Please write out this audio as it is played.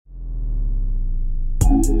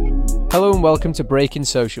Hello and welcome to Breaking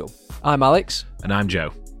Social. I'm Alex. And I'm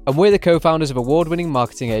Joe. And we're the co-founders of award-winning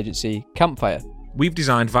marketing agency Campfire. We've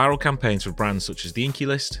designed viral campaigns for brands such as The Inky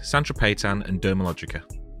List, Santra Paytan and Dermalogica.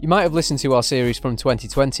 You might have listened to our series from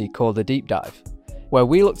 2020 called The Deep Dive, where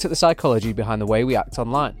we looked at the psychology behind the way we act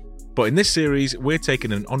online. But in this series, we're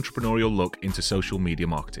taking an entrepreneurial look into social media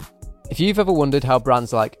marketing. If you've ever wondered how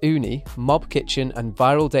brands like Uni, Mob Kitchen and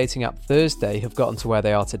viral dating app Thursday have gotten to where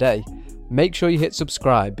they are today, make sure you hit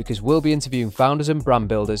subscribe because we'll be interviewing founders and brand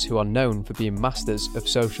builders who are known for being masters of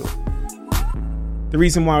social. The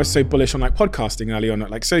reason why I was so bullish on podcasting early on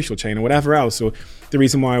at Social Chain or whatever else, or the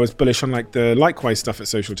reason why I was bullish on the Likewise stuff at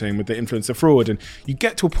Social Chain with the influencer fraud, and you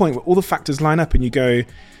get to a point where all the factors line up and you go,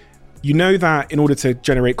 you know that in order to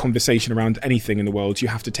generate conversation around anything in the world, you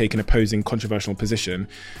have to take an opposing controversial position.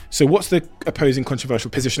 So what's the opposing controversial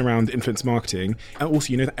position around influence marketing? And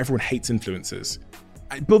also, you know that everyone hates influencers.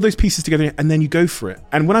 I build those pieces together and then you go for it.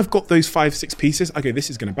 And when I've got those 5-6 pieces, I go, this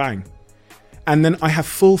is going to bang. And then I have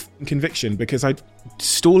full conviction because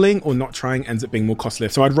stalling or not trying ends up being more costly.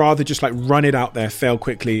 So I'd rather just run it out there, fail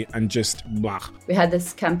quickly and just blah. We had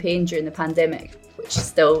this campaign during the pandemic, which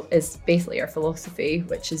still is basically our philosophy,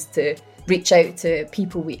 which is to reach out to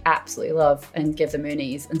people we absolutely love and give them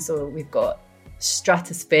unis. And so we've got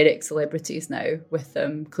stratospheric celebrities now with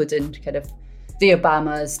them, including kind of the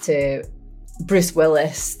Obamas to Bruce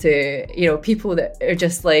Willis to, people that are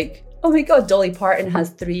just like, oh my God, Dolly Parton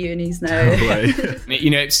has 3 unis now.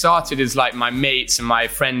 It started as my mates and my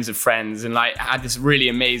friends of friends and had this really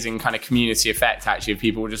amazing kind of community effect actually of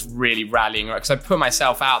people just really rallying around. Because I put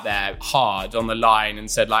myself out there hard on the line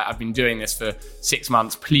and said I've been doing this for 6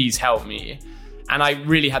 months, please help me. And I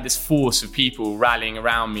really had this force of people rallying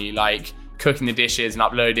around me, cooking the dishes and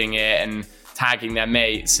uploading it and tagging their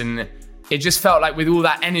mates. And it just felt with all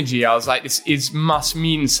that energy, I was this must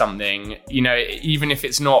mean something. Even if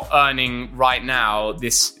it's not earning right now,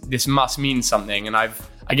 this must mean something. And I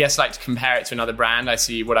guess to compare it to another brand, I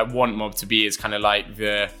see what I want Mob to be is kind of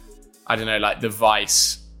the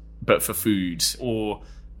Vice, but for food, or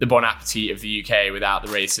the Bon Appetit of the UK without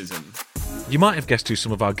the racism. You might have guessed who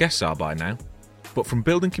some of our guests are by now. But from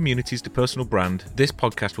building communities to personal brand, this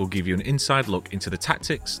podcast will give you an inside look into the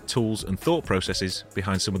tactics, tools and thought processes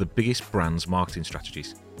behind some of the biggest brands' marketing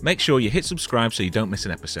strategies. Make sure you hit subscribe so you don't miss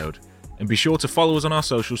an episode. And be sure to follow us on our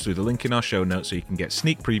socials through the link in our show notes so you can get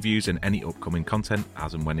sneak previews and any upcoming content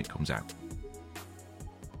as and when it comes out.